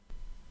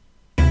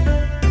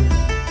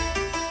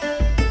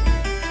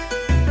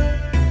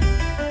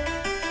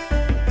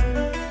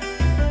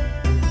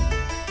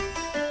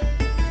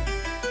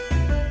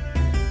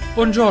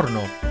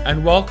Buongiorno,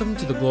 and welcome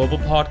to the Global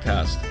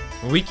Podcast,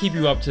 where we keep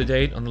you up to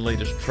date on the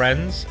latest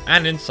trends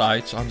and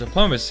insights on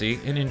diplomacy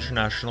in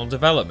international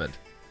development.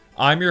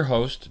 I'm your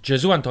host,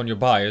 Gesù Antonio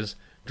Baez,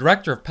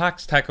 Director of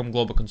Pax Techum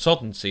Global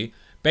Consultancy,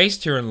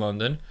 based here in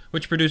London,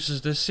 which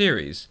produces this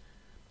series.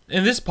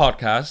 In this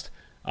podcast,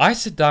 I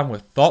sit down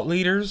with thought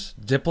leaders,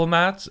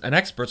 diplomats, and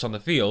experts on the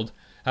field,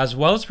 as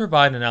well as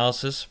provide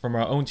analysis from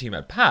our own team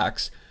at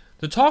Pax,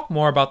 to talk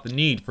more about the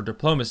need for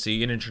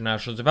diplomacy in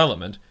international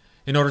development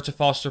in order to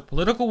foster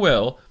political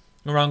will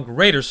around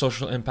greater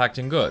social impact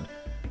and good.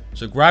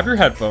 So grab your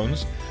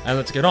headphones and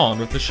let's get on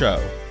with the show.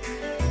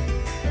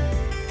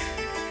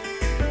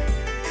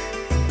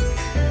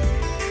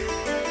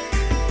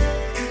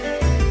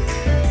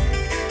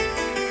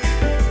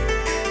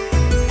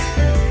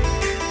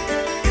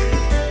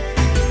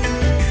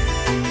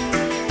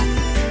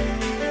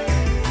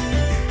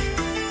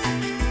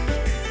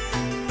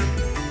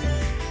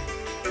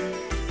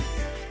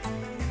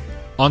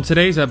 On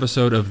today's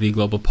episode of the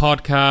Global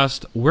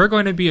Podcast, we're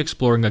going to be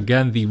exploring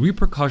again the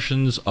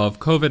repercussions of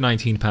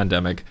COVID-19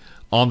 pandemic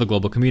on the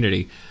global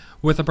community,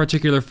 with a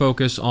particular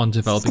focus on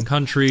developing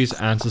countries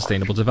and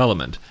sustainable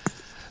development.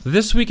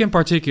 This week in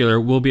particular,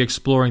 we'll be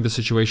exploring the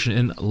situation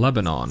in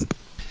Lebanon.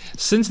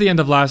 Since the end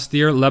of last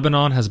year,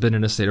 Lebanon has been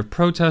in a state of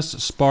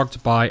protest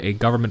sparked by a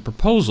government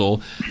proposal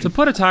to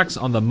put a tax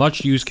on the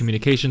much-used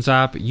communications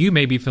app you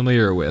may be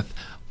familiar with,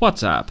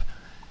 WhatsApp.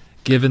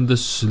 Given the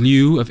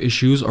slew of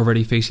issues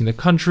already facing the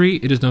country,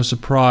 it is no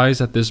surprise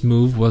that this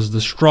move was the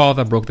straw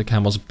that broke the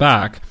camel's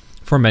back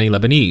for many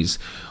Lebanese,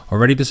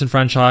 already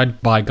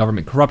disenfranchised by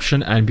government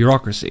corruption and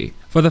bureaucracy.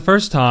 For the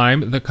first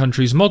time, the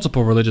country's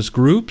multiple religious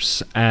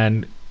groups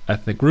and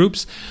ethnic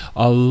groups,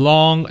 a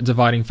long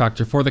dividing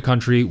factor for the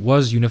country,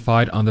 was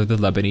unified under the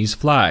Lebanese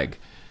flag.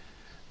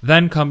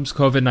 Then comes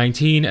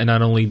COVID-19, and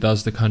not only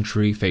does the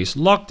country face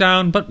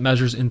lockdown, but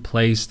measures in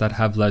place that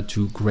have led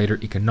to greater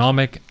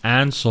economic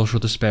and social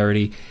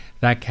disparity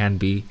that can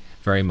be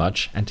very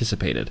much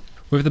anticipated.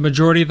 With the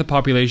majority of the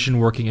population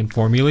working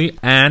informally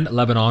and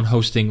Lebanon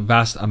hosting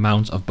vast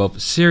amounts of both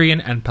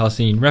Syrian and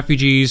Palestinian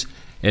refugees,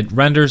 it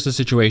renders the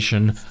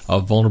situation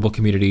of vulnerable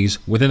communities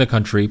within the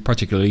country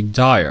particularly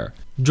dire.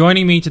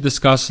 Joining me to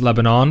discuss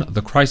Lebanon,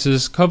 the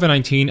crisis,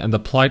 COVID-19, and the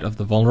plight of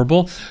the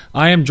vulnerable,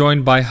 I am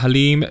joined by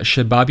Halim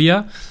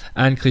Shebaya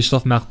and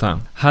Christophe.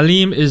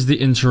 Halim is the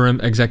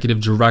Interim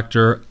Executive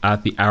Director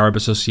at the Arab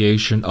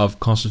Association of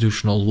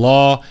Constitutional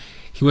Law.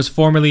 He was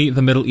formerly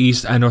the Middle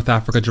East and North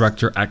Africa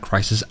Director at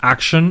Crisis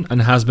Action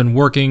and has been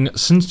working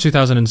since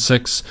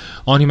 2006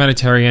 on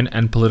humanitarian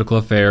and political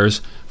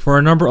affairs for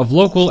a number of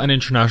local and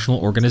international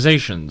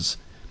organizations.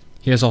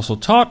 He has also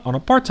taught on a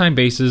part-time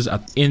basis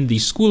in the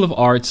School of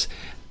Arts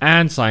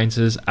and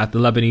Sciences at the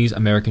Lebanese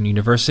American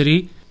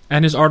University,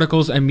 and his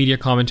articles and media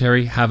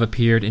commentary have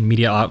appeared in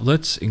media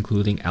outlets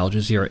including Al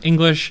Jazeera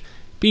English,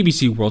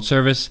 BBC World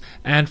Service,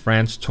 and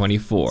France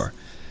 24.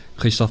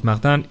 Christophe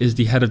is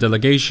the Head of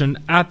Delegation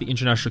at the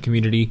International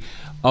Community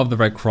of the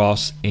Red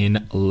Cross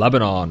in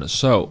Lebanon.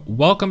 So,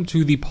 welcome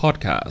to the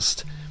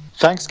podcast.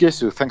 Thanks,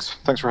 Gesù.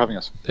 Thanks for having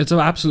us. It's an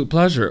absolute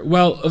pleasure.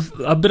 Well,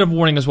 a bit of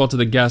warning as well to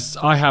the guests.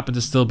 I happen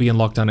to still be in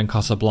lockdown in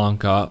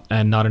Casablanca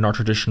and not in our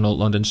traditional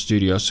London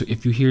studio. So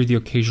if you hear the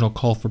occasional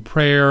call for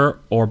prayer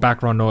or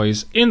background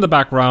noise in the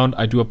background,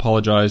 I do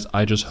apologize.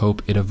 I just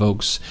hope it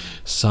evokes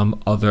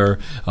some other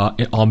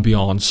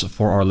ambiance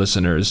for our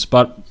listeners.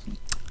 But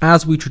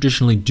as we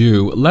traditionally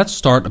do, let's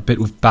start a bit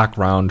with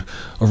background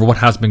over what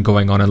has been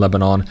going on in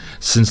Lebanon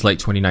since late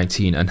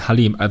 2019. And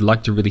Halim, I'd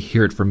like to really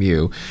hear it from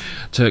you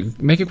to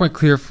make it quite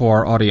clear for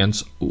our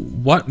audience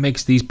what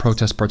makes these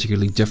protests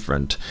particularly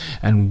different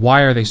and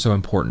why are they so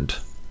important?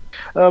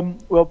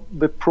 Well,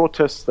 the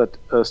protests that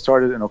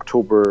started in on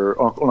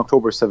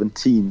October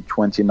 17,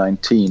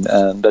 2019,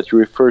 and that you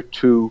referred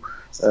to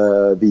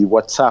the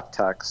WhatsApp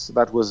tax,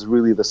 that was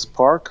really the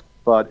spark.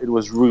 But it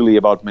was really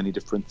about many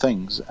different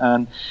things.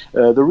 And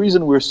the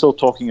reason we're still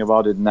talking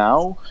about it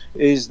now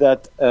is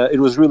that it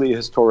was really a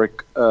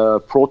historic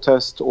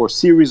protest or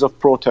series of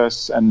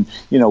protests. And,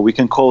 we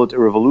can call it a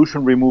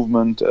revolutionary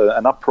movement,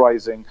 an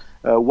uprising,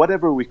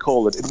 whatever we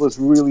call it. It was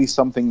really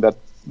something that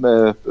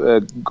that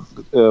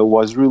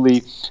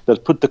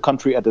put the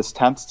country at a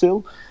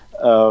standstill.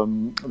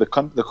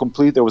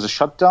 There was a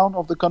shutdown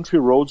of the country.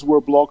 Roads were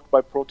blocked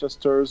by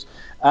protesters.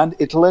 And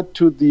it led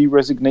to the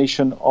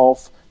resignation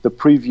of the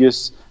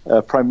previous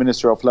Prime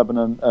Minister of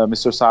Lebanon,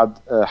 Mr. Saad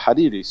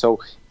Hariri. So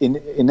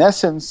in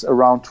essence,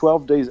 around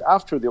 12 days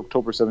after the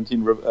October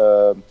 17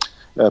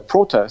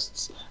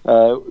 protests,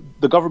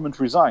 the government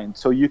resigned.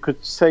 So you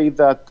could say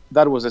that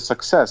was a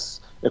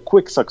success, a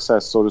quick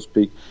success, so to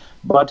speak.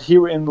 But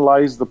herein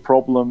lies the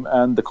problem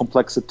and the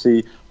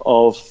complexity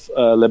of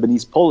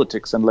Lebanese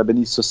politics and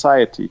Lebanese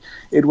society.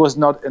 It was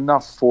not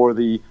enough for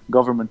the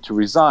government to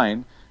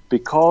resign,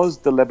 because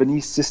the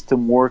Lebanese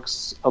system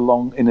works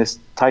along in a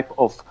type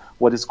of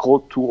what is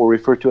called to or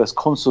referred to as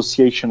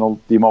consociational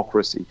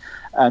democracy.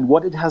 And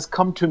what it has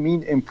come to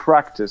mean in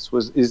practice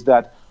is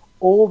that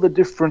all the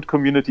different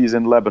communities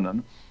in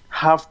Lebanon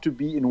have to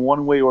be in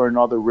one way or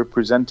another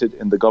represented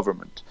in the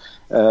government.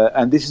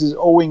 And this is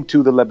owing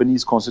to the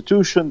Lebanese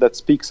constitution that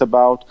speaks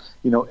about,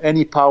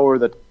 any power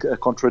that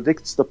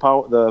contradicts the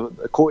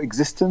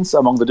coexistence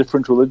among the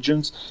different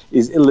religions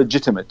is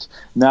illegitimate.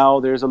 Now,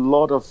 there's a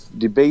lot of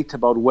debate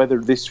about whether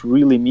this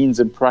really means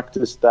in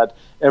practice that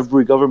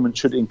every government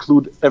should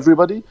include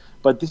everybody,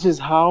 but this is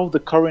how the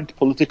current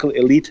political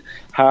elite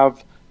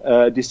have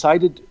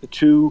decided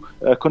to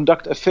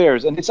conduct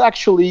affairs. And it's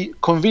actually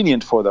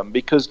convenient for them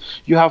because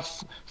you have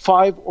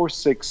 5 or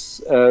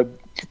 6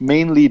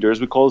 main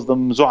leaders, we call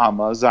them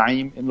Zu'ama,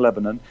 Za'im in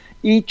Lebanon,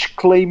 each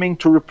claiming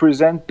to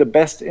represent the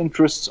best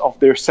interests of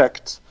their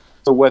sect.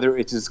 So whether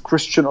it is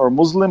Christian or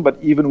Muslim, but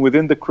even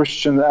within the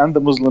Christian and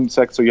the Muslim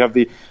sect, so you have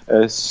the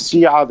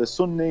Shia, the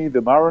Sunni,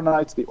 the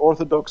Maronites, the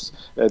Orthodox,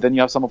 then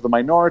you have some of the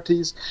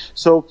minorities.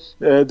 So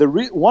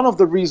one of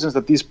the reasons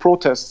that these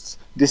protests,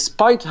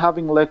 despite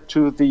having led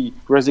to the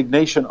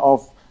resignation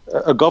of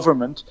a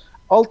government,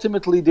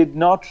 ultimately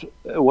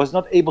was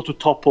not able to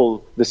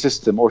topple the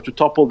system or to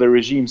topple the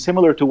regime,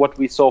 similar to what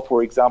we saw,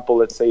 for example,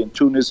 let's say in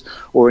Tunis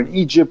or in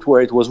Egypt,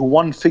 where it was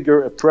one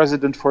figure, a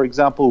president, for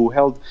example, who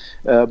held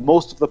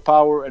most of the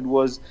power and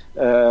was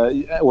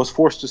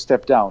forced to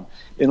step down.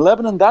 In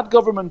Lebanon, that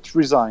government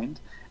resigned,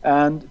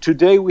 and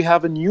today we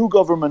have a new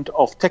government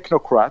of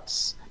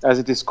technocrats, as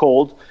it is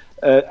called,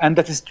 and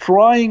that is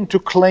trying to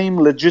claim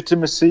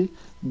legitimacy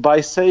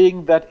by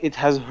saying that it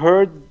has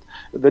heard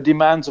the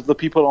demands of the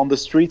people on the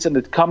streets, and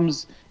it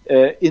comes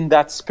in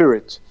that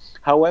spirit.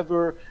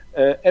 However,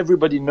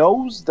 everybody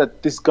knows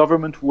that this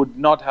government would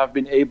not have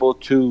been able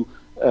to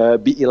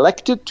be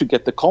elected to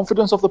get the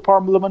confidence of the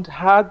parliament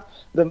had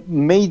the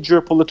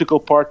major political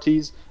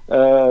parties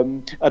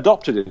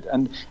adopted it.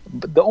 And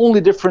the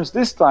only difference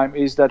this time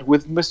is that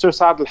with Mr.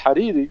 Saad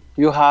al-Hariri,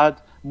 you had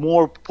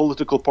more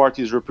political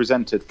parties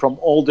represented from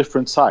all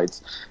different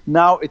sides.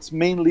 Now it's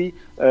mainly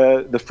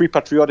the Free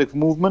Patriotic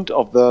Movement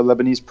of the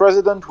Lebanese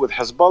president with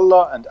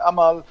Hezbollah and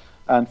Amal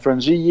and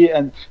Frangieh,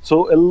 and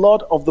so a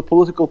lot of the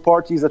political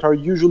parties that are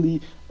usually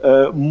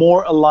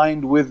more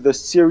aligned with the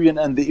Syrian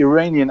and the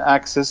Iranian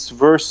axis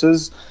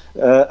versus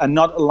and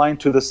not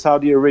aligned to the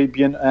Saudi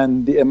Arabian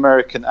and the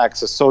American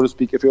axis, so to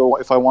speak,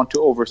 if I want to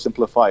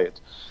oversimplify it.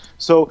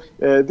 So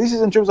this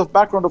is in terms of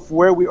background of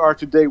where we are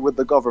today with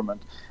the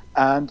government.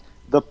 And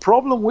the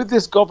problem with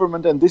this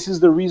government, and this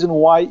is the reason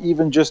why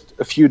even just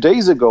a few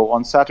days ago,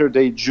 on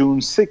Saturday,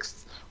 June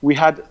 6th, we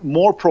had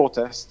more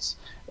protests,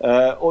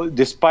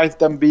 despite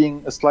them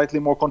being slightly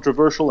more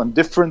controversial and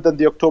different than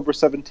the October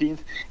 17th,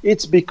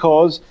 it's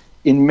because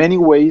in many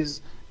ways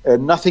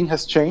nothing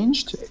has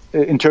changed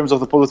in terms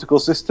of the political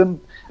system.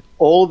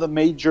 All the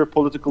major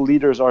political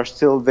leaders are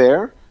still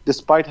there,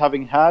 despite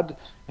having had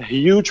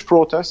huge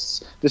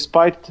protests,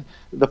 despite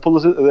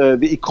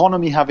the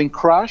economy having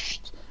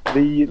crashed,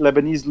 the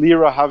Lebanese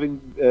lira having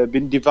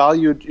been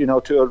devalued,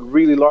 to a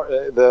really large,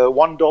 the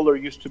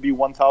 $1 used to be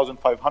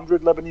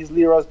 1,500 Lebanese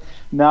liras.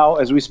 Now,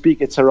 as we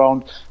speak, it's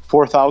around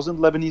 4,000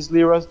 Lebanese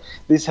liras.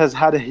 This has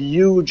had a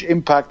huge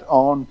impact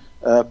on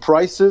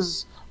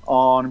prices.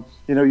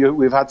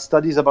 We've had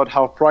studies about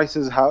how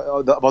prices,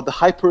 about the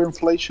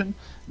hyperinflation,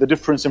 the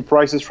difference in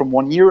prices from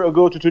 1 year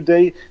ago to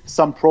today.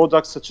 Some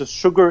products, such as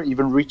sugar,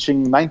 even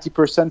reaching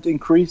 90%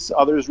 increase,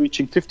 others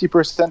reaching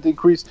 50%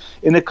 increase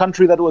in a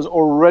country that was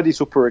already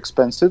super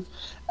expensive,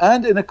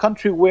 and in a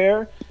country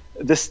where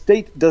the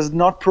state does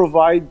not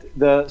provide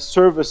the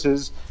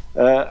services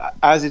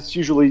as it's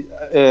usually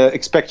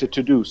expected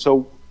to do.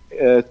 So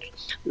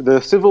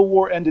the civil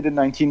war ended in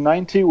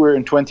 1990. We're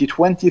in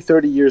 2020,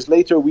 30 years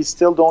later. We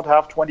still don't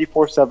have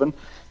 24/7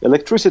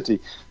 electricity.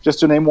 Just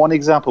to name one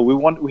example,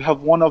 we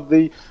have one of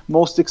the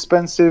most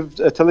expensive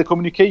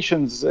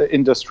telecommunications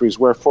industries,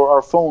 where for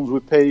our phones we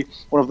pay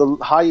one of the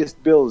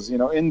highest bills,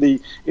 in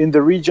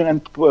the region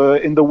and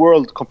in the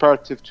world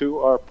comparative to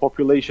our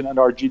population and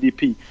our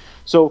GDP.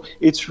 So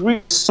it's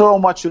really so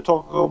much to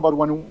talk about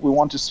when we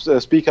want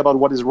to speak about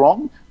what is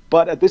wrong.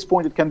 But at this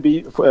point, it can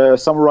be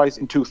summarized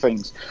in two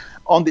things.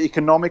 On the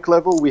economic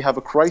level, we have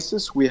a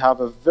crisis. We have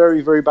a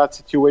very, very bad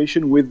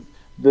situation with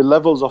the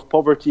levels of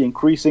poverty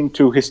increasing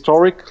to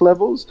historic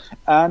levels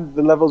and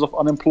the levels of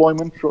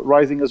unemployment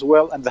rising as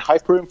well, and the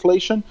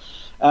hyperinflation.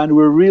 And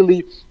we're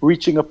really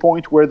reaching a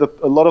point where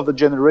a lot of the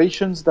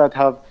generations that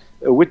have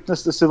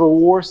witnessed the civil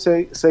war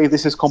say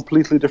this is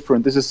completely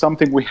different. This is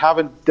something we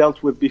haven't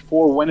dealt with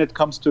before when it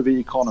comes to the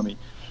economy.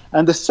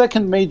 And the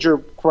second major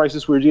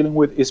crisis we're dealing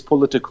with is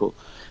political.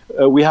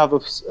 We have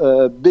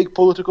a big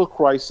political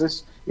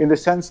crisis in the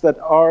sense that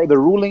the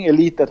ruling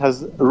elite that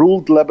has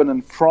ruled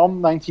Lebanon from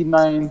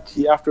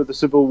 1990 after the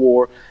civil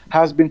war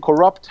has been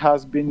corrupt,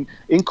 has been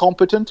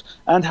incompetent,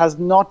 and has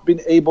not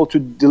been able to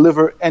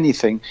deliver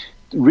anything,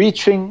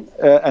 reaching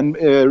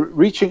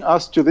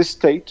us to this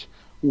state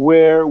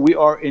where we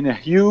are in a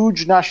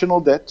huge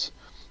national debt,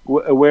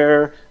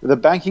 where the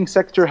banking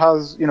sector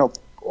has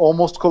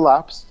almost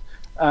collapsed,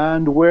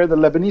 and where the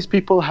Lebanese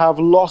people have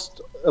lost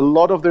a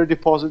lot of their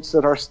deposits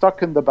that are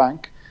stuck in the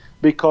bank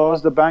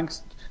because the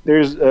banks,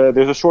 there's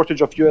a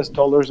shortage of US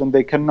dollars and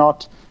they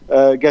cannot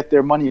get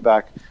their money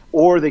back.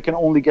 or they can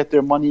only get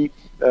their money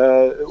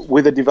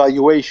with a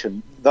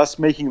devaluation, thus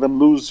making them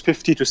lose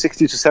 50 to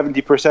 60 to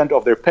 70%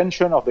 of their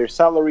pension, of their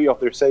salary, of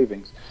their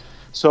savings.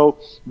 So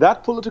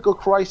that political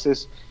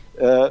crisis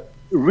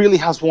really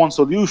has one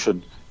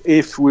solution.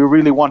 If we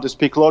really want to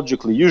speak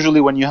logically,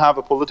 usually when you have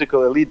a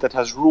political elite that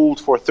has ruled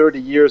for 30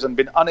 years and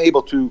been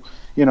unable to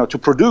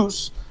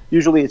produce,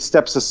 usually it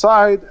steps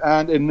aside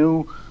and a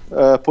new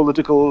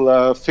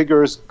political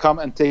figures come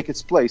and take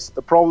its place.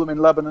 The problem in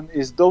Lebanon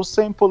is those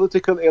same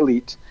political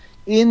elite,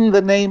 in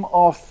the name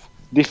of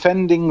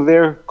defending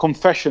their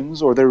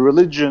confessions or their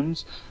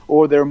religions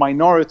or their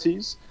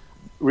minorities,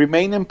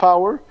 remain in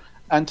power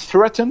and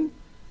threaten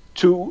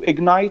to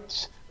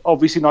ignite,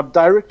 obviously not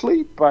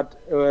directly, but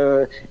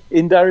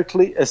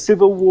indirectly, a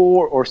civil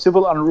war or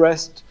civil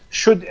unrest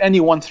should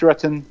anyone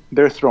threaten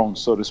their throne,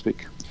 so to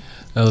speak.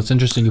 Well, it's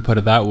interesting you put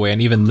it that way, and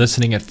even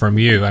listening it from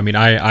you. I mean,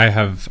 I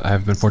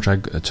have been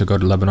fortunate to go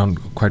to Lebanon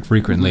quite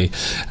frequently,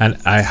 and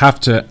I have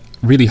to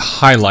really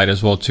highlight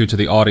as well too to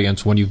the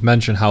audience when you've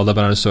mentioned how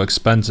Lebanon is so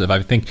expensive.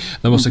 I think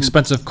the most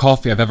expensive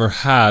coffee I've ever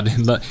had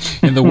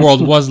in the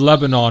world was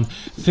Lebanon,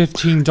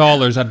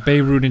 $15 at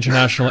Beirut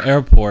International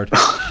Airport,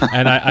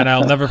 and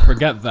I'll never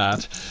forget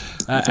that.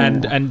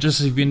 And just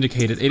as you've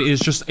indicated, it is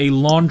just a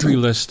laundry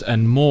list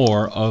and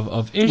more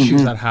of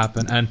issues that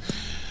happen, and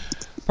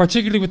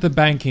particularly with the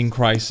banking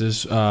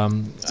crisis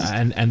and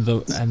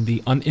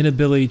the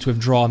inability to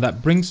withdraw. And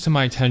that brings to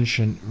my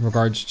attention in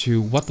regards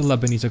to what the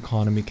Lebanese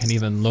economy can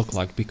even look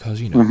like,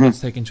 because let's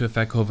take into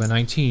effect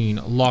COVID-19,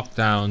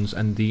 lockdowns,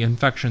 and the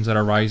infections that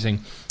are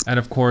rising, and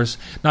of course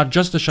not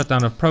just the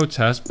shutdown of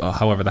protests,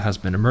 however that has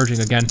been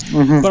emerging again,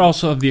 but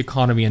also of the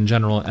economy in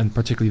general, and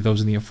particularly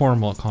those in the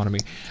informal economy.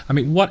 I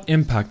mean, what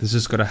impact is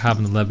this going to have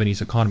on the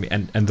Lebanese economy?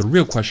 And the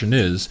real question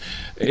is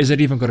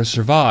it even going to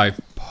survive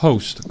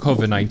post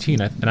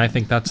COVID-19? And I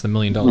think that's the $1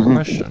 million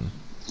question.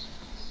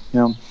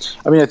 Yeah,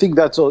 I mean, I think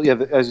that's all. Yeah,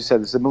 as you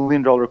said, it's a $1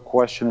 million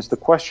question. It's the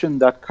question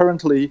that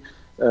currently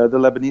the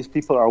Lebanese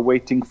people are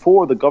waiting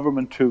for the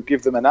government to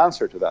give them an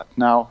answer to that.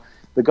 Now,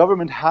 the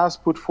government has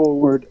put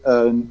forward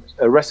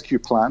a rescue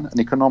plan, an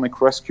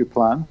economic rescue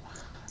plan,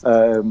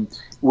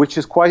 which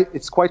is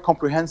quite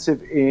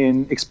comprehensive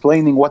in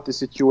explaining what the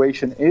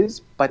situation is,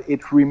 but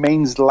it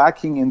remains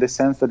lacking in the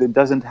sense that it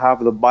doesn't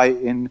have the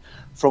buy-in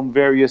from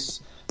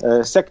various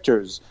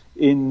sectors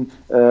in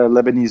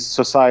Lebanese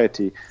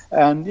society.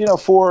 And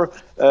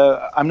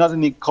I'm not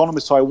an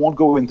economist, so I won't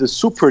go into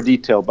super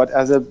detail, but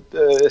as a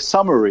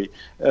summary,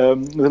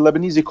 the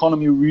Lebanese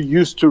economy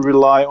used to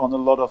rely on a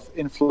lot of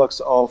influx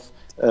of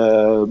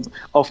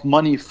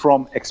money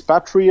from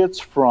expatriates,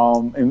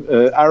 from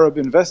Arab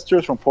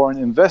investors, from foreign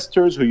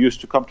investors who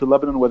used to come to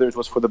Lebanon, whether it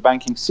was for the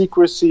banking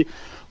secrecy,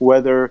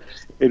 whether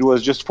it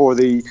was just for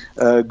the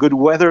good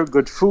weather,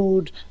 good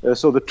food.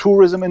 So the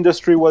tourism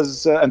industry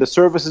was, and the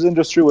services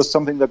industry was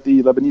something that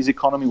the Lebanese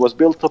economy was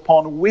built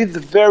upon,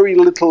 with very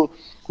little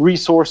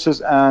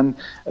resources and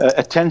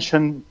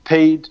attention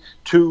paid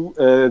to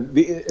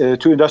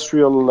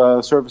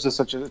industrial services,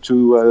 such as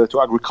to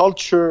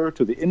agriculture,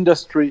 to the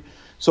industry.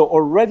 So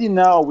already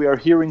now we are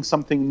hearing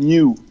something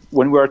new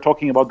when we are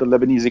talking about the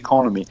Lebanese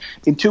economy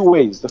in two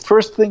ways. The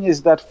first thing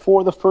is that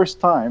for the first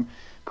time,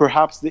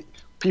 perhaps the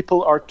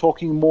people are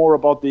talking more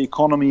about the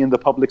economy in the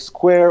public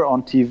square,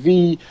 on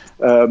TV,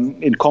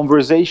 in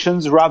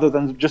conversations, rather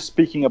than just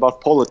speaking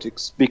about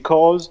politics.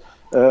 Because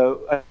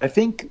I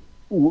think,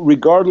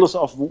 regardless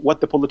of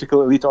what the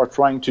political elite are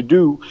trying to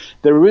do,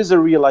 there is a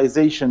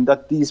realization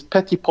that these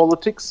petty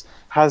politics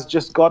has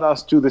just got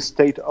us to the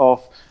state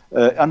of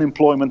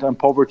unemployment and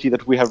poverty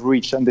that we have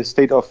reached, and the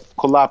state of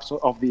collapse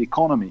of the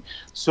economy.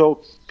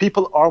 So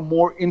people are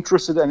more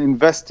interested and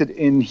invested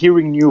in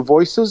hearing new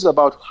voices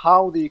about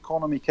how the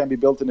economy can be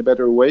built in a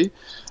better way.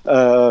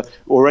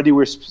 Already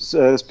we're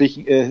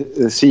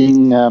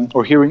seeing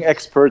or hearing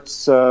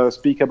experts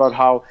speak about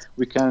how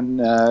we can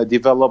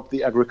develop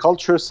the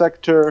agriculture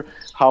sector,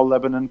 where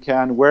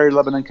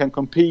Lebanon can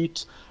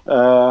compete.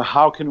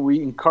 How can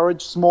we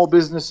encourage small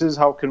businesses?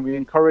 How can we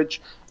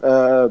encourage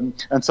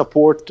and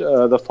support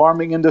the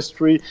farming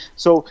industry?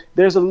 So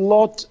there's a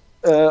lot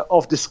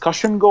of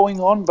discussion going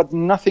on, but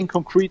nothing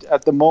concrete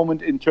at the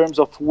moment in terms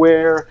of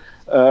where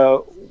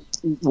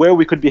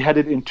we could be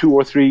headed in 2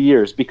 or 3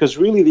 years. Because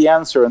really the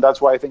answer, and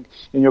that's why I think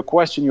in your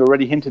question you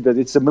already hinted that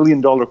it's a $1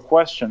 million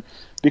question,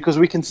 because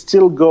we can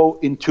still go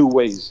in two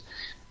ways.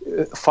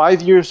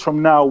 5 years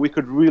from now, we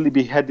could really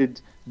be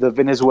headed the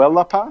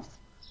Venezuela path,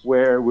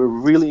 where we're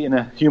really in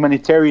a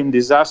humanitarian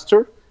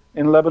disaster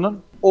in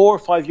Lebanon, or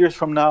 5 years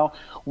from now,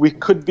 we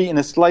could be in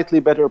a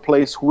slightly better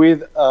place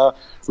with a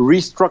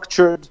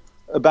restructured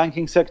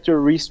banking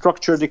sector,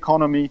 restructured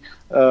economy,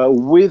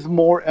 with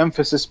more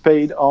emphasis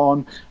paid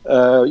on,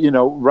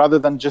 rather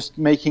than just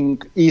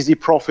making easy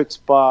profits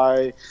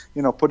by,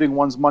 putting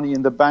one's money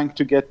in the bank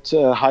to get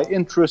high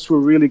interest. We're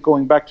really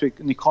going back to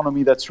an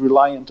economy that's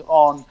reliant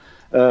on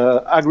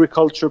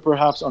agriculture,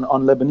 perhaps,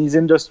 on Lebanese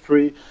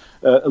industry.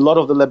 A lot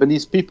of the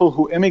Lebanese people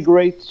who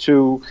immigrate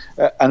to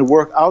and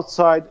work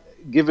outside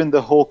given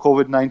the whole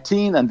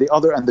COVID-19 and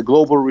the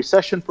global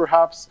recession,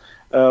 perhaps,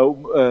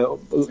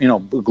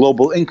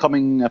 global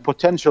incoming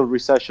potential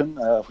recession.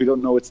 We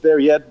don't know it's there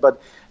yet,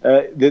 but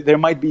there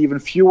might be even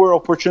fewer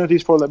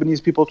opportunities for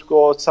Lebanese people to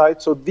go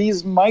outside. So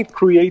these might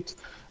create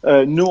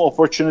new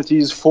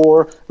opportunities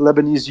for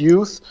Lebanese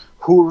youth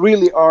who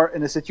really are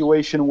in a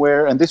situation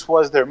where, and this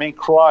was their main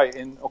cry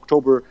in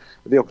October,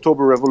 the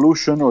October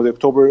Revolution or the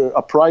October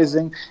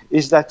Uprising,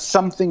 is that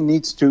something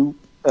needs to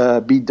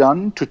be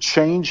done to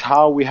change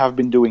how we have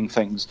been doing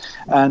things.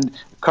 And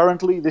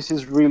currently, this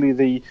is really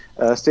the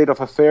state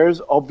of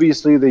affairs.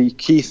 Obviously, the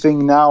key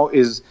thing now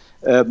is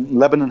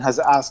Lebanon has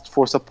asked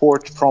for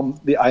support from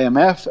the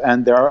IMF,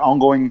 and there are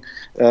ongoing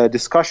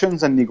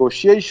discussions and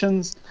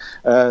negotiations.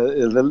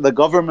 The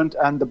government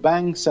and the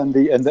banks and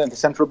the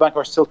central bank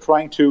are still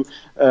trying to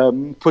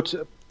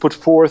put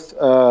forth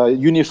a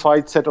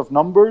unified set of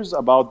numbers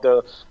about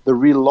the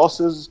real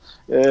losses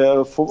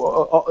of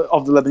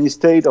the Lebanese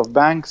state, of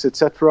banks,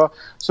 etc.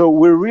 So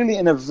we're really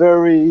in a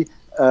very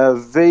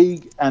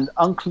vague and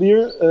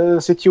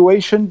unclear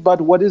situation. But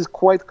what is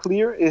quite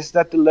clear is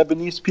that the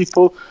Lebanese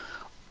people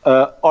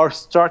are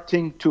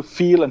starting to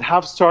feel and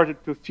have started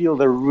to feel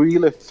the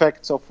real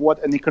effects of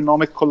what an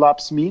economic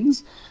collapse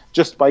means,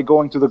 just by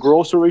going to the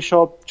grocery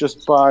shop,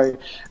 just by,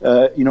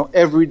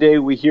 every day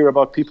we hear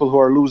about people who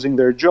are losing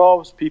their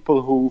jobs,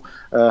 people who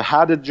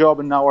had a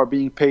job and now are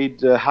being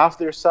paid half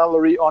their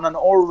salary on an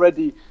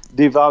already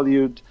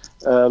devalued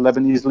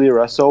Lebanese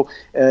lira. So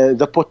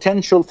the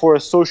potential for a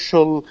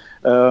social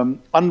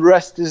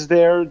unrest is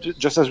there,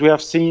 just as we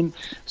have seen.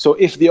 So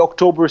if the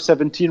October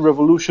 17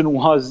 revolution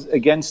was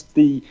against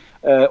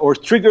or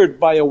triggered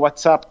by a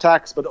WhatsApp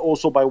tax, but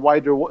also by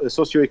wider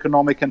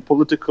socioeconomic and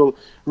political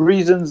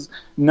reasons,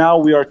 now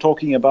we are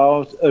talking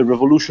about a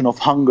revolution of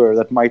hunger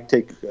that might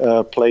take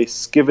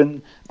place,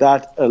 given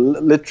that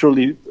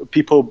literally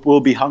people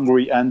will be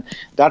hungry, and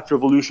that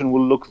revolution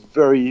will look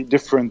very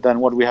different than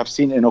what we have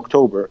seen in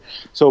October.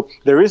 So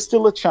there is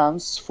still a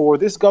chance for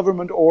this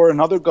government or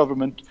another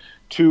government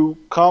to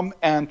come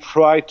and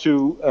try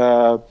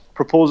to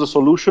propose a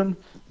solution.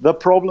 The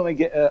problem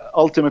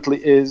ultimately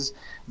is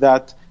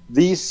that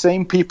these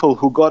same people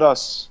who got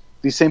us,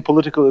 the same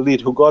political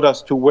elite who got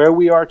us to where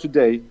we are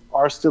today,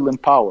 are still in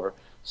power.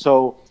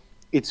 So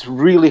it's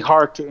really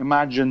hard to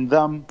imagine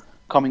them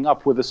coming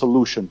up with a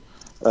solution.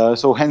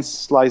 So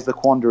hence lies the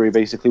quandary,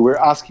 basically. We're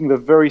asking the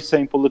very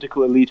same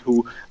political elite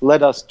who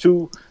led us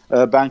to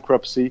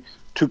bankruptcy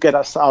to get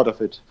us out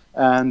of it.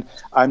 And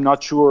I'm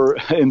not sure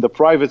in the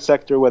private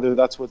sector whether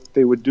that's what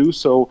they would do.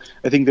 So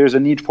I think there's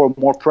a need for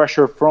more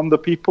pressure from the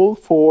people,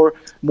 for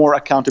more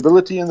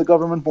accountability in the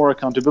government, more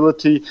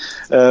accountability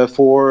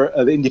for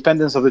the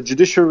independence of the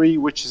judiciary,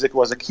 which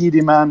was a key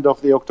demand of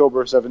the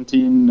October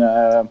 17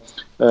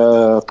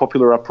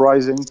 popular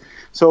uprising.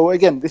 So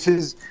again, this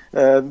is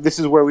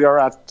where we are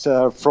at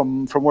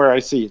from where I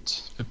see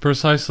it.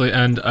 Precisely,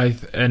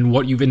 and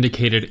what you've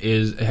indicated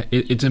is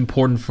it's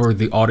important for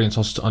the audience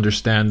also to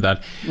understand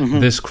that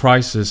this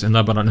crisis in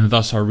Lebanon, and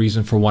thus our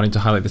reason for wanting to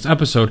highlight this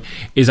episode,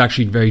 is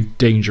actually very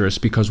dangerous,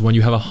 because when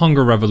you have a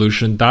hunger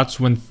revolution,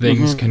 that's when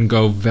things can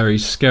go very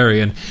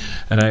scary. And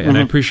I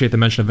appreciate the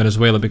mention of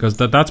Venezuela, because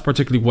that's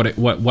particularly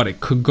what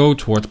it could go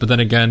towards. But then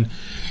again,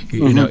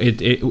 you know,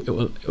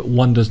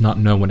 one does not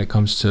know when it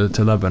comes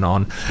to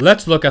Lebanon.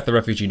 Let's look at the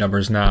refugee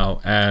numbers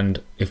now,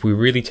 and if we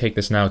really take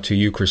this now to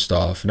you,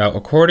 Christophe. Now,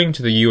 according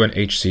to the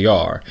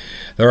UNHCR,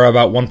 there are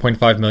about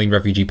 1.5 million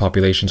refugee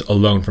populations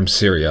alone from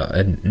Syria,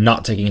 and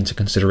not taking into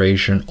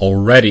consideration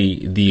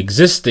already the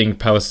existing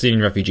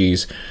Palestinian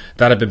refugees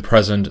that have been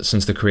present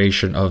since the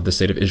creation of the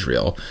State of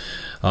Israel.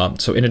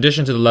 So in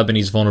addition to the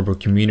Lebanese vulnerable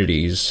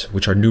communities,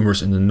 which are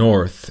numerous in the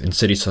north, in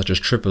cities such as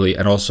Tripoli,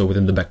 and also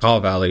within the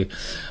Bekaa Valley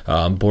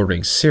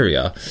bordering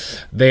Syria,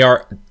 they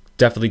are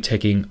definitely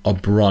taking a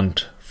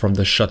brunt from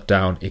the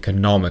shutdown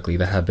economically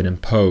that have been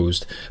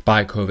imposed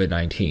by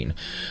COVID-19.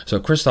 So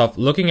Christophe,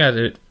 looking at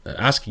it,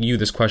 asking you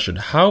this question,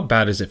 how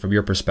bad is it from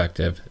your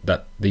perspective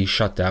that the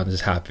shutdown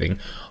is happening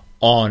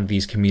on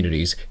these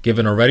communities,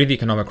 given already the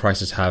economic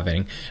crisis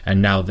having,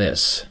 and now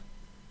this?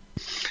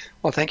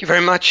 Well, thank you very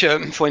much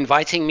for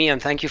inviting me,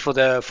 and thank you for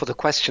the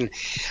question.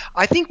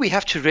 I think we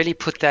have to really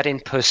put that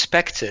in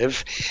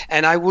perspective,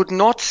 and I would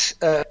not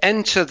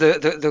enter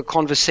the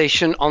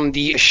conversation on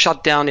the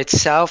shutdown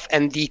itself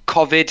and the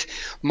COVID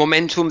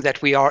momentum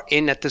that we are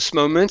in at this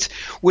moment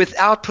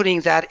without putting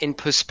that in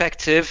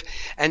perspective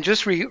and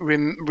just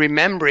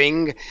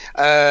remembering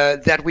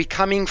that we're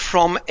coming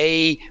from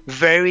a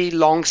very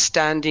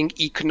long-standing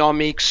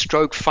economic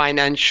stroke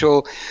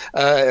financial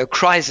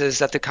crisis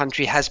that the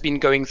country has been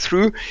going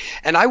through.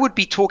 And I would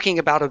be talking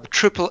about a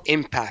triple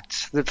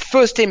impact. The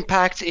first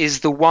impact is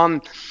the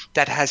one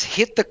that has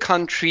hit the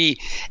country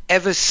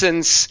ever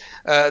since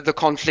the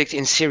conflict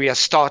in Syria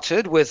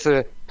started, with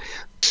a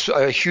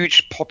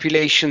huge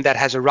population that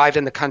has arrived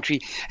in the country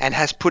and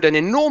has put an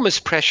enormous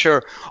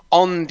pressure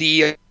on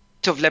the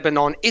of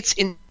Lebanon, its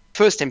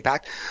first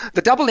impact.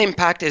 The double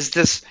impact is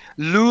this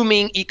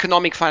looming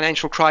economic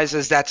financial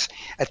crisis that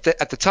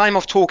at the time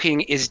of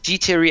talking is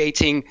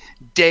deteriorating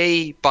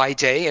day by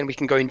day, and we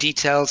can go in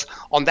details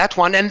on that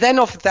one. And then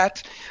of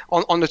that,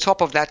 on the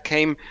top of that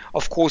came,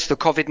 of course, the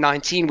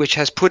COVID-19, which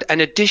has put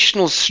an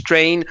additional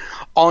strain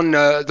on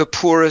the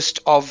poorest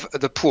of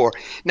the poor.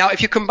 Now,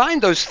 if you combine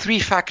those three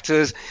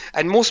factors,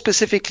 and more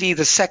specifically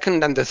the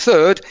second and the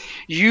third,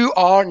 you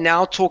are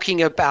now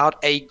talking about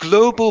a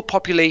global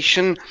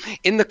population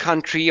in the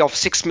country of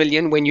 6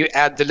 million when you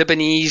add the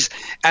Lebanese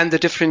and the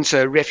different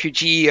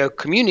refugee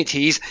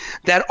communities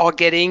that are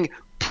getting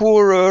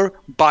poorer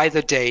by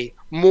the day,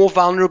 more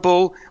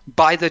vulnerable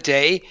by the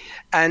day.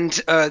 And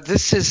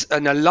this is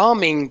an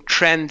alarming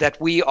trend that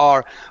we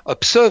are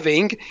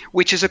observing,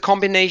 which is a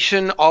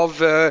combination of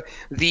the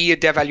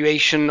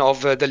devaluation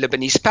of the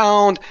Lebanese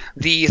pound,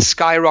 the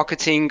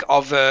skyrocketing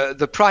of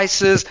the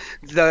prices,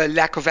 the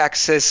lack of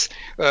access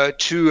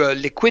to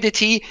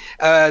liquidity,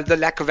 the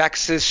lack of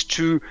access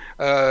to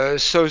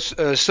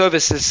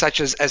services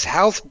such as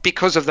health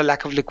because of the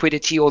lack of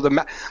liquidity or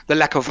the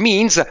lack of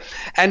means.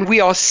 And we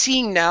are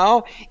seeing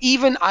now,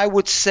 even I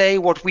would say,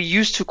 what we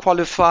used to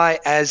qualify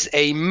as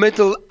a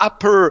middle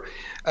upper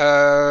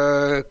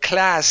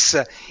class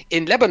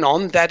in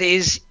Lebanon that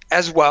is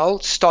as well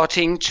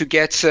starting to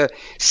get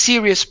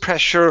serious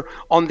pressure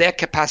on their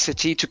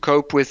capacity to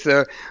cope with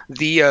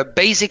the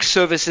basic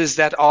services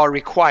that are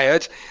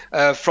required,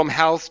 from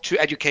health to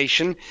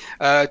education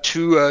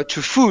to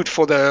food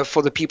for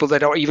the people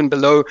that are even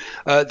below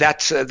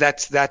that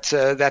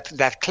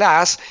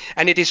class.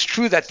 And it is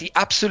true that the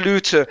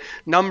absolute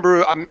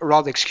number,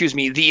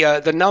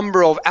 the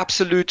number of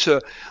absolute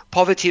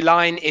poverty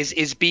line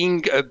is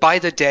being by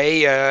the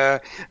day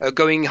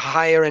going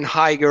higher and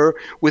higher,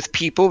 with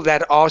people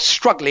that are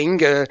struggling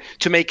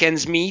to make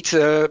ends meet,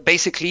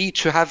 basically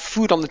to have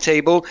food on the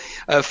table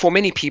for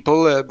many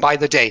people by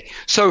the day.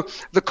 So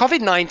the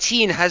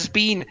COVID-19 has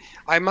been,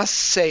 I must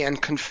say and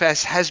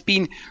confess, has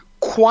been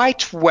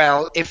quite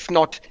well, if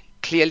not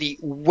clearly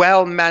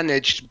well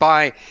managed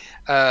by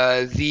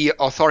the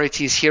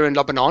authorities here in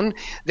Lebanon.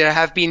 There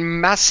have been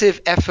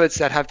massive efforts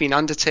that have been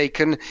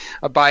undertaken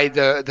by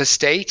the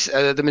state,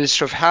 the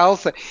Minister of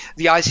Health.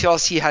 The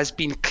ICRC has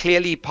been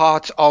clearly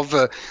part of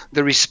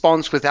the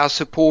response with our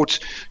support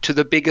to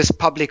the biggest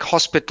public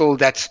hospital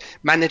that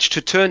managed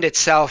to turn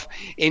itself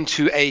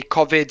into a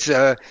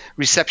COVID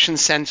reception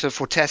center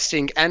for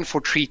testing and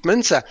for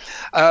treatment.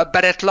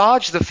 But at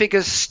large, the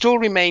figures still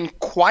remain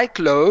quite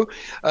low,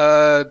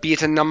 be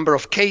it a number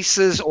of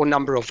cases or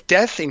number of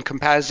deaths in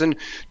comparison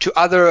to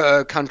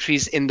other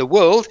countries in the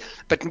world.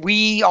 But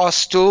we are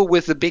still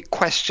with the big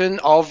question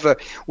of,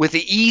 with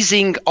the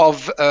easing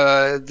of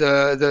the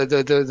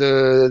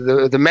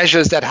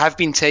measures that have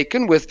been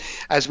taken, with,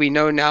 as we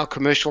know now,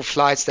 commercial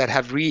flights that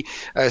have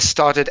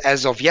restarted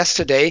as of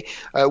yesterday,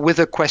 with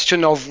a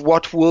question of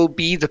what will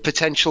be the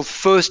potential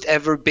first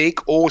ever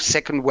big or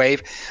second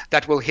wave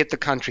that will hit the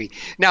country.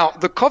 Now,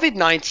 the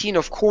COVID-19,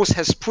 of course,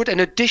 has put an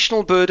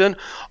additional burden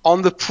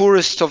on the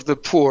poorest of the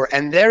poor.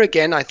 And there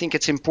again, I think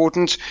it's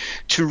important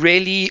to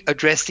really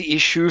address the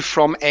issue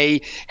from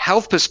a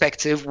health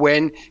perspective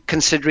when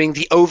considering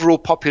the overall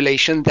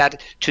population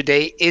that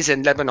today is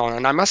in Lebanon.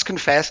 And I must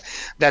confess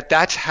that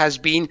that has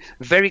been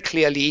very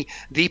clearly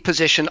the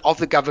position of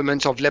the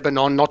government of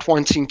Lebanon, not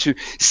wanting to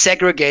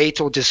segregate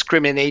or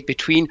discriminate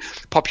between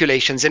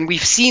populations. And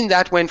we've seen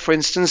that when, for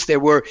instance, there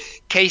were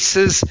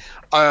cases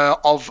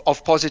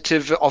of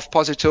positive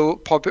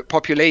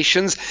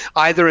populations,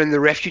 either in the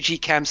refugee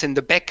camps in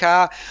the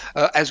Bekaa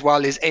as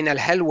well as in El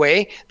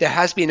Helwe. There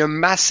has been a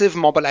massive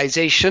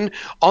mobilization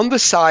on the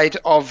side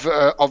of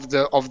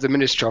the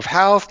Ministry of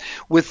Health,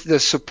 with the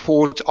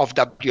support of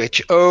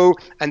WHO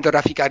and the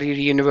Rafik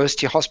Hariri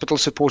University Hospital,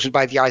 supported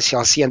by the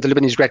ICRC and the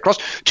Lebanese Red Cross,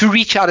 to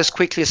reach out as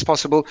quickly as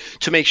possible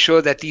to make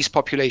sure that these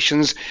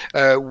populations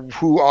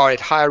who are at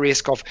higher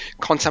risk of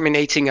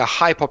contaminating a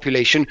high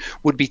population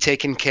would be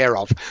taken care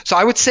of. So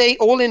I would say,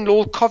 all in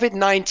all,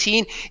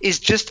 COVID-19 is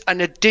just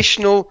an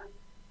additional,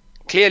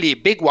 clearly a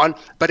big one,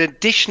 but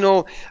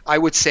additional, I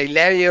would say,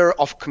 layer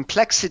of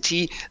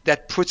complexity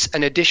that puts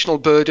an additional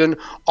burden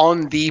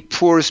on the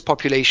poorest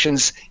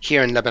populations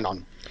here in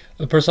Lebanon.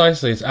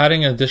 Precisely. It's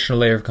adding an additional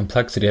layer of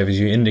complexity, as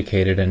you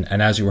indicated, and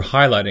as you were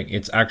highlighting,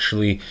 it's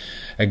actually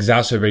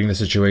exacerbating the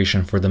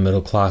situation for the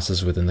middle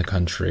classes within the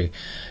country.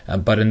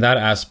 But in that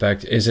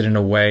aspect, is it in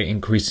a way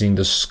increasing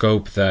the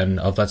scope then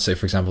of, let's say,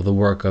 for example, the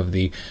work of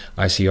the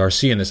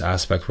ICRC in this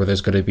aspect, where there's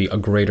going to be a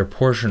greater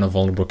portion of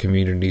vulnerable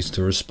communities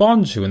to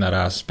respond to in that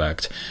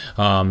aspect,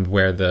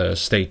 where the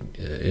state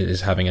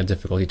is having a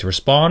difficulty to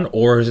respond?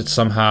 Or is it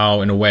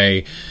somehow, in a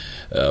way,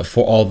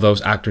 for all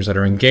those actors that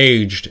are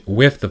engaged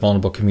with the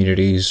vulnerable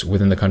communities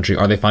within the country,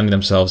 are they finding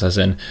themselves as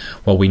in,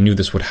 well, we knew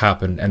this would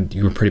happen and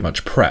you were pretty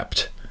much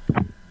prepped?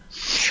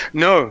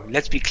 No,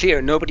 let's be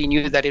clear. Nobody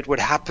knew that it would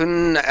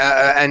happen,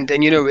 and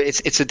you know,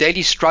 it's a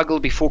daily struggle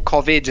before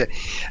COVID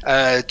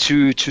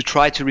to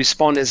try to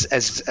respond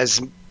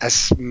as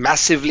as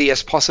massively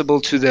as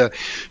possible to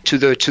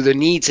the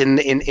needs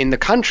in the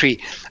country,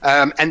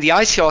 and the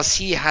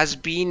ICRC has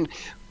been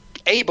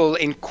able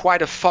in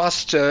quite a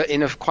fast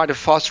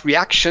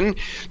reaction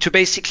to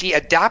basically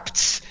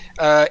adapt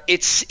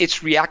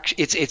its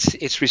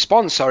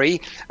response,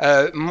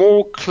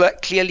 more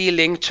clearly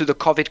linked to the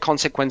COVID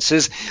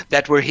consequences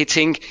that were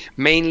hitting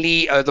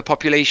mainly the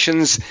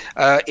populations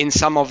in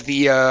some of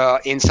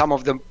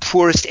the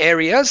poorest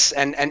areas,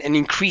 and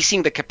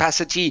increasing the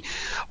capacity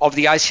of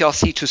the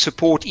ICRC to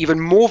support even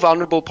more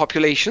vulnerable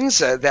populations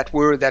that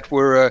were at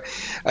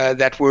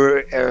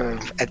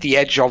the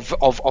edge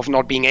of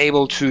not being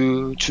able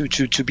to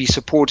be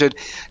supported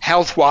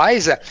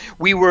health-wise.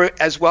 We were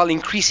as well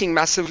increasing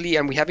massively,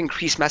 and we have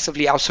increased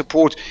massively our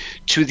support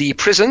to the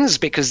prisons,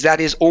 because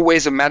that is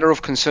always a matter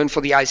of concern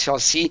for the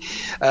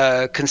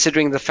ICRC,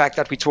 considering the fact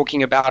that we're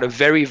talking about a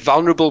very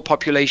vulnerable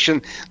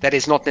population that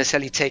is not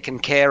necessarily taken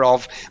care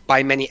of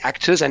by many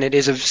actors, and it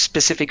is a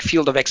specific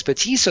field of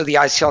expertise. So the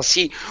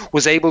ICRC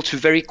was able to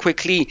very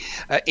quickly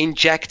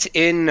inject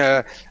in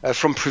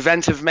from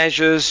preventive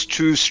measures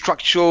to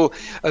structural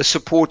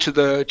support to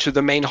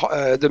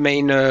the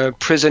main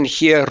prison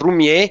here,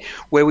 Roumieh,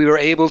 where we were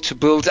able to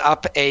build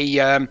up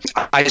a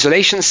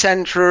isolation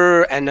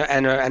center and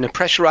a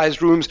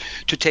pressurized rooms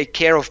to take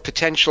care of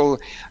potential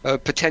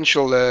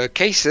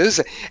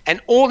cases.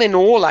 And all in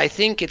all, I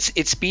think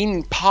it's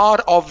been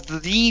part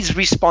of these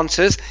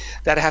responses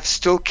that have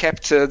still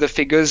kept the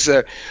figures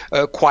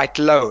quite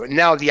low.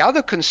 Now, the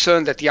other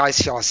concern that the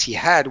ICRC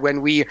had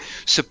when we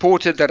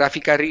supported the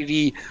Rafik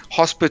Hariri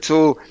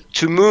Hospital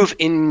to move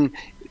in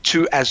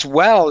to as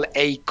well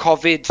a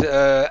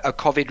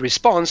COVID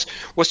response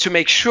was to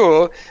make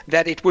sure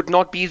that it would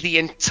not be the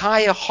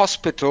entire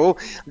hospital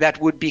that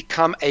would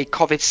become a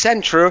COVID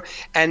center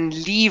and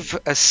leave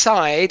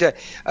aside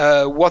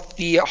what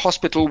the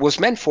hospital was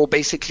meant for,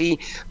 basically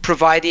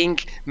providing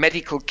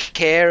medical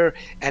care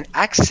and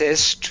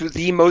access to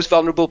the most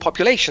vulnerable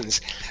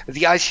populations.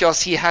 The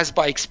ICRC has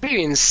by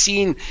experience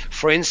seen,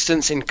 for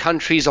instance, in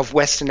countries of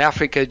Western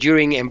Africa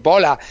during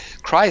Ebola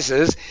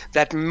crisis,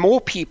 that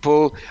more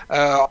people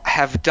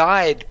have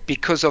died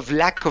because of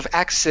lack of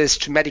access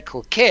to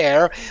medical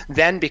care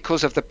than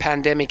because of the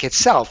pandemic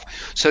itself.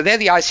 So there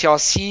the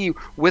ICRC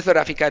with the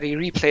Rafik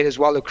Hariri played as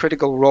well a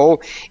critical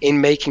role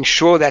in making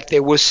sure that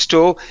there was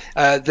still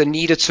the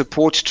needed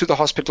support to the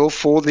hospital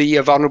for the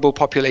vulnerable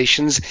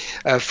populations,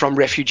 from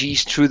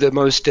refugees to the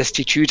most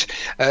destitute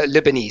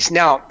Lebanese.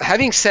 Now,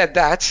 having said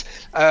that,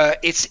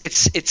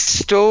 it's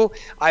still,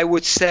 I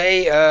would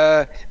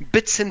say,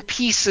 bits and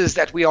pieces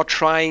that we are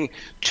trying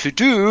to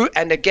do.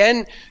 And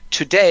again,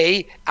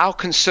 today, our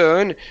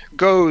concern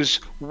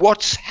goes,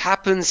 what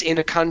happens in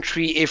a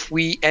country if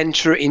we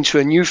enter into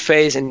a new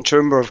phase in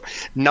terms of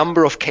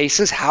number of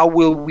cases? How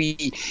will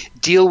we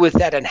deal with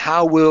that, and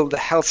how will the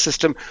health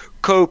system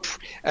cope,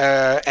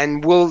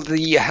 and will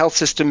the health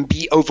system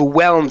be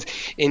overwhelmed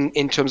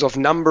in terms of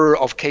number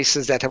of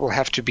cases that will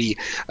have to be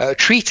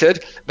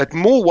treated? But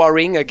more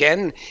worrying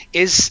again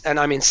is, and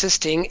I'm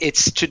insisting,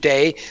 it's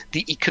today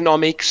the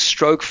economic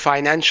stroke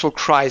financial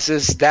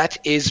crisis that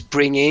is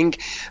bringing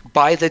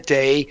by the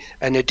day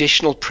an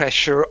additional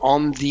pressure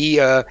on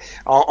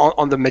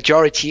the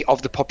majority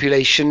of the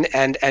population,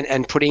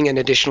 and putting an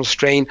additional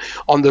strain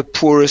on the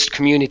poorest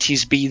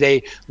communities, be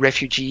they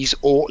refugees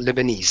or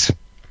Lebanese.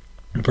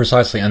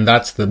 Precisely, and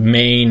that's the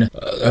main,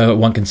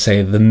 one can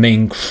say, the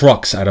main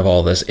crux out of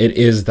all this. It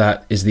is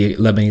the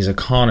Lebanese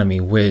economy,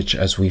 which,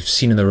 as we've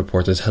seen in the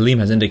report, as Halim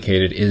has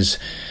indicated, is,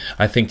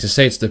 I think to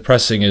say it's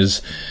depressing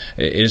is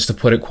to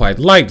put it quite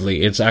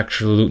lightly. It's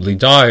absolutely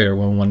dire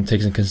when one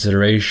takes in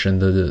consideration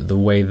the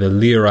way the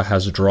lira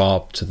has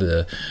dropped,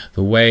 the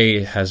way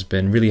it has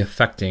been really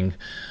affecting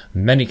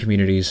many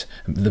communities,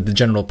 the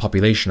general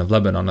population of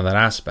Lebanon in that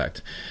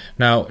aspect.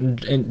 Now,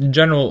 in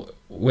general,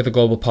 with the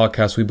Global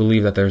Podcast, we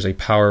believe that there's a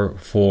power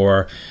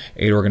for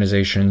aid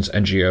organizations,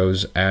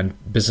 NGOs, and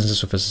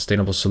businesses with a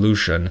sustainable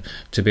solution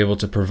to be able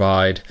to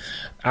provide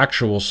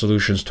actual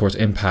solutions towards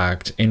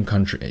impact in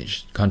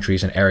countries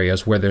and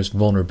areas where there's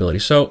vulnerability.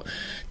 So,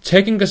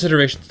 taking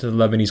consideration to the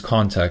Lebanese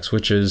context,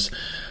 which is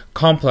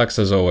complex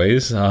as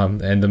always,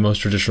 and the most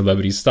traditional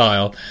Lebanese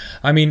style,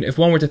 I mean, if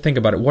one were to think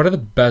about it, what are the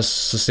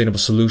best sustainable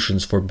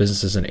solutions for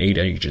businesses and aid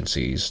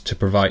agencies to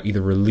provide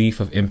either relief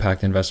of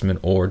impact investment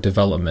or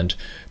development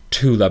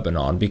to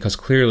Lebanon? Because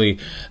clearly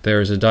there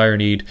is a dire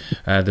need,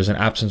 there's an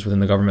absence within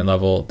the government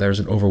level,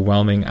 there's an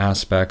overwhelming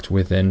aspect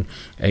within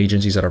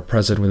agencies that are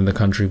present within the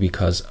country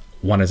because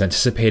one is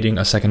anticipating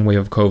a second wave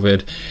of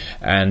COVID,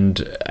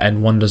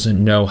 and one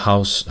doesn't know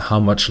how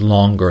much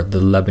longer the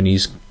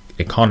Lebanese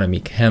economy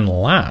can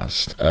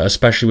last,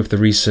 especially with the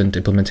recent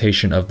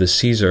implementation of the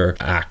Caesar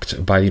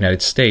Act by the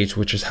United States,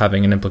 which is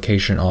having an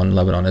implication on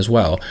Lebanon as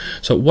well.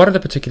 So what are the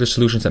particular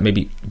solutions that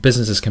maybe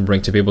businesses can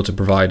bring to be able to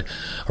provide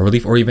a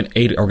relief, or even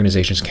aid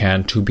organizations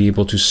can, to be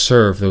able to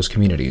serve those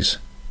communities?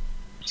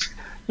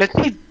 Let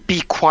me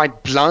be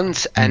quite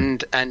blunt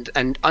and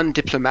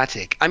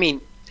undiplomatic. I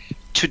mean,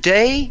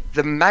 Today,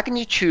 the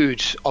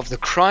magnitude of the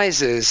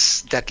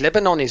crisis that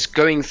Lebanon is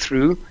going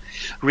through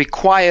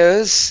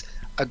requires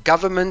a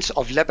government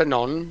of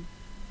Lebanon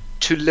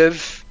to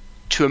live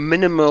to a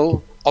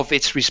minimal of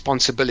its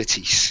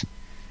responsibilities.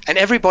 And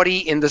everybody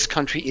in this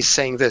country is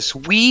saying this.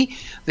 We,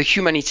 the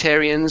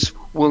humanitarians,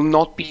 will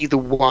not be the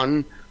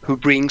one who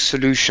brings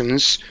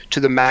solutions to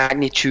the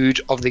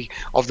magnitude of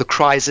the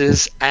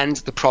crisis and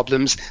the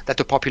problems that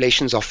the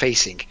populations are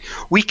facing.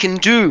 We can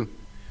do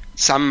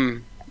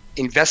some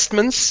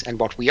investments, and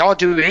what we are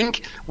doing,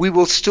 we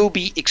will still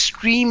be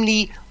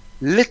extremely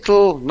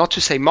little, not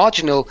to say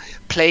marginal,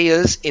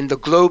 players in the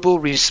global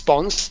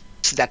response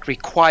that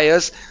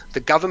requires the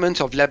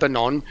government of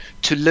Lebanon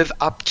to live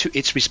up to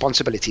its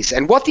responsibilities.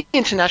 And what the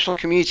international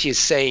community is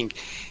saying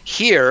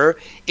here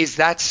is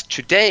that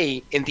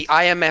today, in the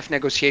IMF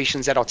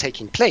negotiations that are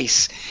taking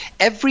place,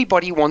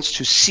 everybody wants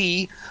to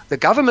see the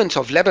government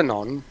of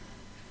Lebanon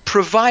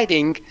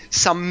providing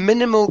some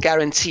minimal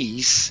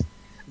guarantees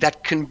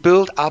that can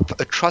build up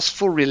a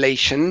trustful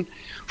relation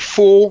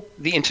for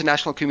the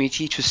international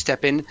community to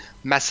step in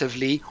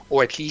massively,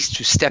 or at least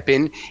to step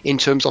in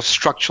terms of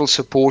structural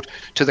support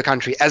to the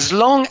country. As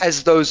long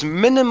as those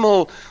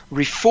minimal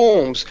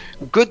reforms,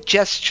 good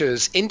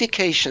gestures,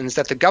 indications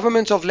that the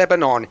government of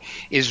Lebanon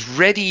is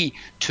ready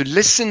to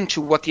listen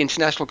to what the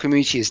international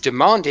community is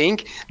demanding,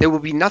 there will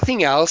be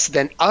nothing else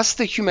than us,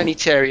 the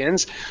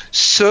humanitarians,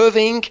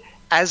 serving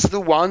as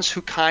the ones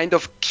who kind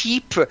of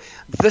keep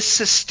the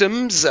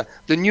systems,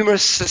 the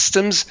numerous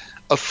systems,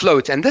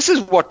 afloat. And this is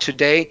what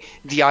today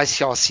the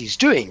ICRC is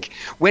doing.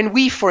 When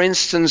we, for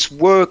instance,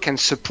 work and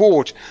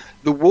support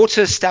the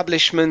water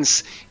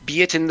establishments,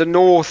 be it in the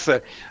north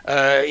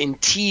in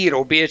Tyre,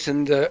 or be it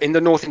in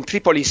the north in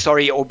Tripoli,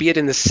 or be it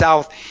in the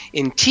south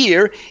in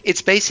Tyre,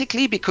 it's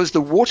basically because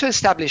the water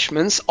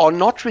establishments are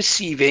not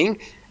receiving,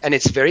 and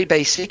it's very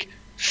basic,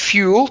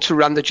 fuel to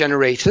run the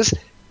generators,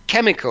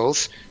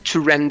 chemicals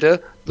to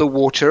render the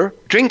water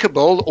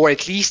drinkable, or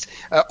at least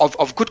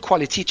of good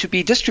quality to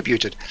be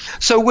distributed.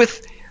 So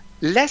with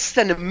less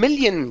than $1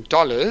 million,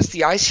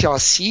 the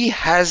ICRC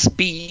has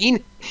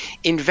been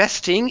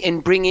investing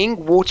in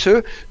bringing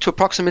water to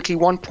approximately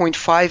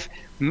 1.5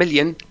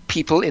 million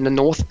people in the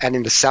north and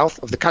in the south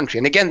of the country.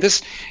 And again,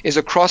 this is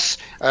across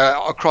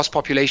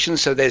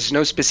populations, so there's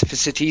no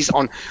specificities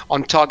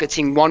on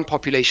targeting one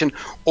population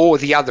or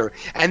the other.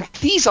 And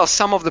these are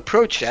some of the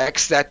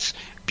projects that,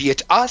 be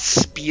it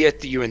us, be it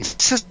the UN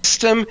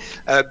system,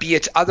 be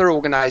it other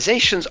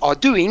organizations, are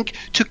doing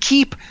to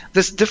keep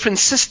the different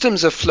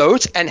systems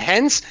afloat, and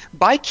hence,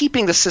 by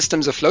keeping the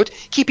systems afloat,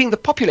 keeping the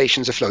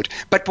populations afloat.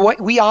 But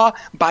we are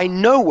by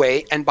no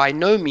way and by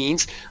no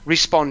means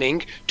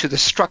responding to the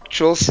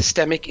structural,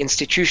 systemic,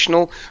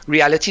 institutional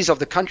realities of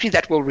the country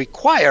that will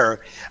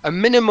require a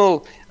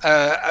minimal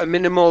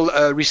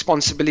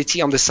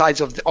responsibility on the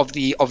sides of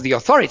the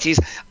authorities.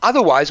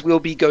 Otherwise, we'll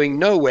be going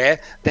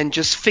nowhere than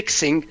just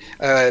fixing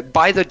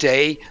by the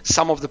day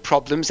some of the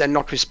problems and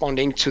not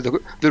responding to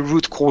the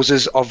root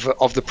causes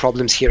of the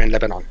problems here in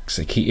Lebanon.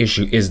 The key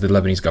issue is the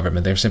Lebanese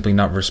government. They're simply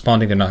not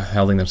responding. They're not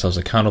holding themselves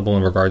accountable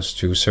in regards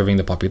to serving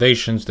the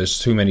populations. There's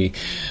too many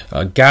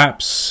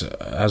gaps,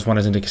 as one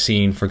has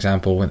seen, for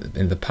example,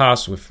 in the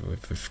past with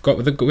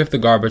the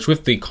garbage,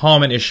 with the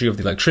common issue of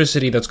the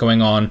electricity that's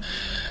going on,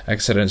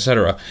 etc.,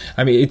 etc.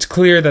 I mean, it's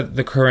clear that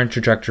the current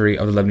trajectory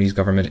of the Lebanese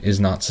government is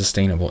not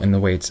sustainable in the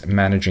way it's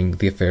managing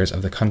the affairs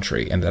of the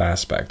country in that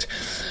aspect.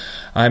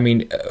 I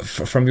mean,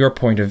 from your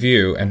point of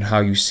view and how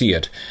you see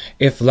it,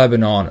 if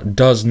Lebanon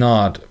does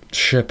not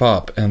ship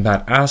up in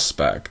that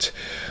aspect,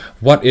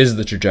 what is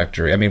the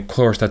trajectory? I mean, of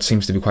course, that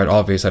seems to be quite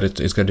obvious that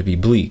it's going to be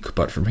bleak,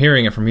 but from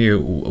hearing it from you,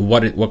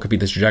 what could be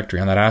the trajectory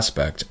on that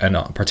aspect, and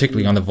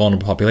particularly on the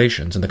vulnerable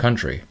populations in the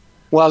country?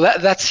 Well,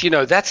 that's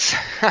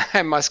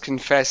I must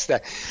confess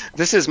that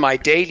this is my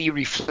daily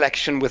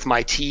reflection with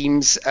my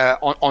teams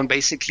on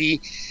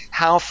basically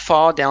how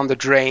far down the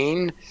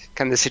drain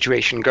can the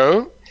situation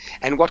go,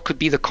 and what could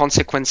be the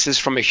consequences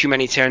from a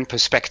humanitarian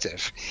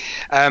perspective.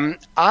 I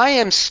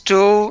am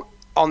still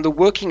on the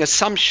working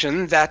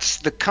assumption that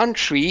the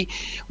country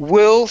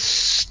will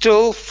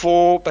still,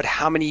 but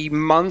how many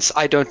months,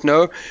 I don't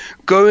know,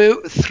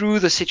 go through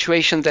the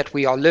situation that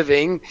we are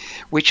living,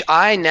 which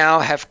I now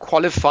have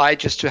qualified,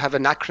 just to have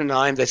an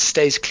acronym that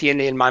stays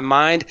clearly in my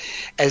mind,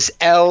 as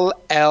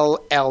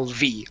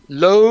LLLV,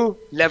 low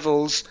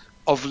levels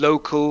of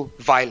local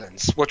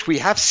violence. What we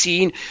have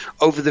seen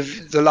over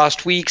the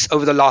last weeks,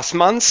 over the last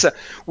months,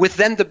 with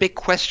then the big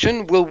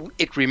question, will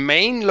it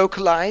remain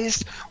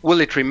localized?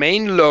 Will it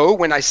remain low?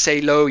 When I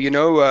say low,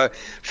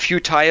 few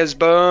tires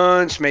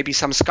burned, maybe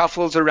some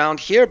scuffles around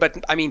here.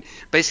 But I mean,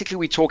 basically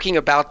we're talking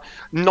about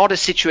not a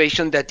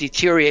situation that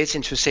deteriorates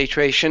into a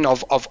situation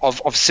of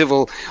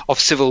civil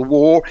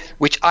war,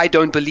 which I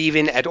don't believe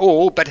in at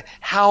all. But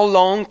how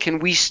long can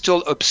we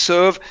still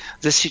observe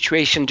the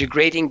situation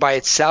degrading by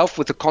itself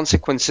with the consequences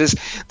consequences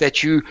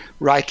that you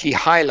rightly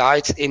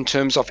highlight in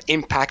terms of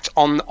impact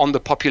on the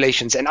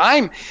populations. And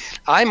I'm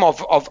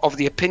of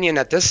the opinion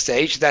at this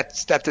stage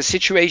that the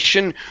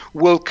situation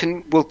will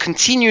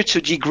continue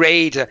to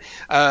degrade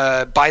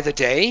by the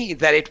day,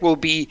 that it will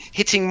be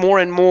hitting more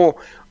and more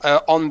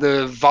on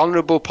the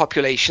vulnerable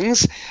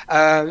populations,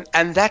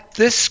 and that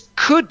this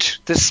could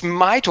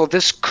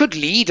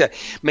lead,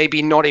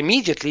 maybe not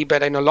immediately,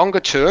 but in a longer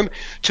term,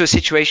 to a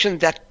situation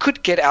that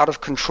could get out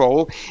of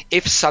control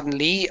if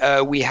suddenly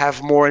we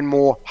have more and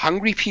more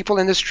hungry people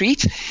in the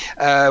street.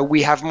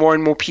 We have more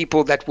and more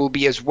people that will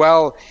be as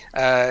well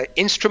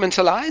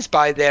instrumentalized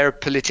by their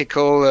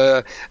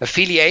political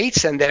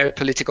affiliates and their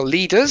political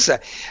leaders.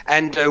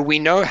 And we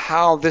know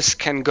how this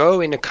can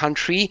go in a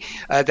country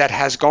that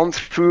has gone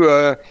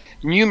through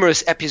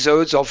numerous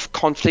episodes of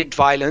conflict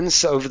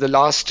violence over the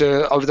last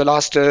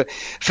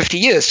 50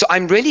 years. So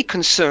I'm really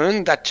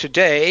concerned that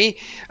today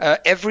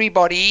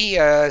everybody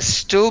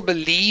still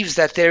believes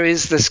that there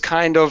is this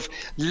kind of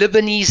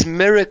Lebanese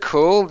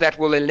miracle that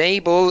will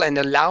enable and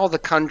allow the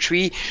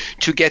country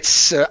to get,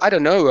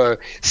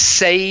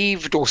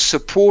 saved or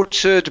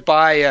supported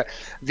by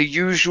the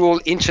usual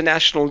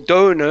international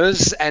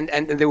donors, and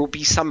there will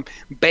be some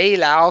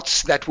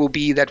bailouts that will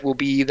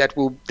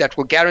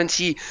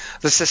guarantee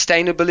the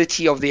sustainability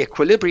of the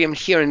equilibrium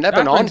here in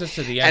Lebanon.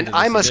 And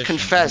I must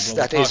confess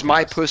that is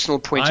my personal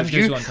point of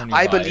view.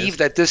 I believe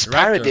that this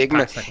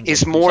paradigm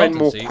is more and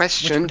more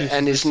questioned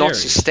and is not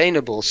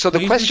sustainable. So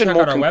the question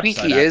more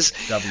concretely is,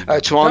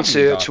 to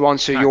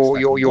answer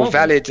your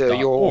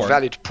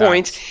valid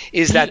point,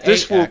 is that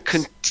this will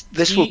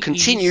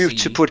continue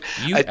to put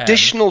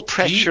additional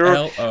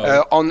pressure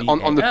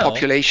on the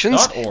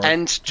populations.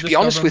 And to be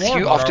honest with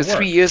you, after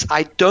 3 years,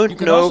 I don't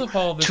know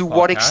to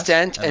what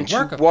extent and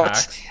to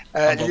what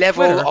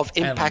level of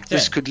impact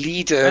this could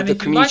lead the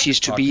communities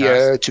to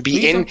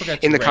be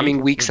in the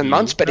coming weeks and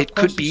months, but it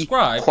could be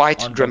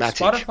quite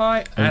dramatic.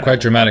 And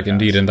quite dramatic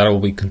indeed, and that will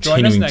be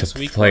continuing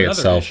to play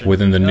itself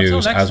within the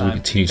news as we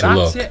continue to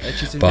look.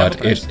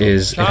 But it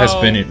has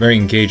been very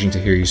engaging to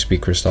hear you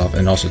speak, Christophe,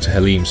 and also to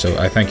Halim. So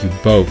I thank you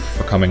both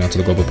for coming onto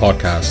the Global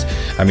Podcast.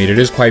 I mean, it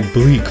is quite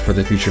bleak for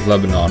the future of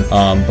Lebanon,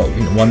 but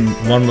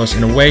one must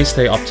in a way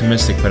stay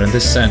optimistic. But in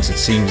this sense, it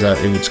seems that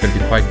it's going to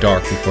be quite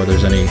dark before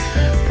there's any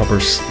proper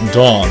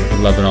dawn of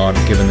Lebanon,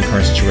 given the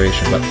current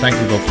situation. But thank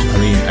you both to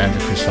Halim and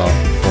to Christophe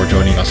for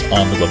joining us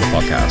on the Global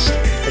Podcast.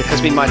 It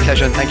has been my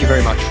pleasure, and thank you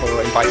very much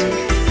for inviting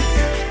me.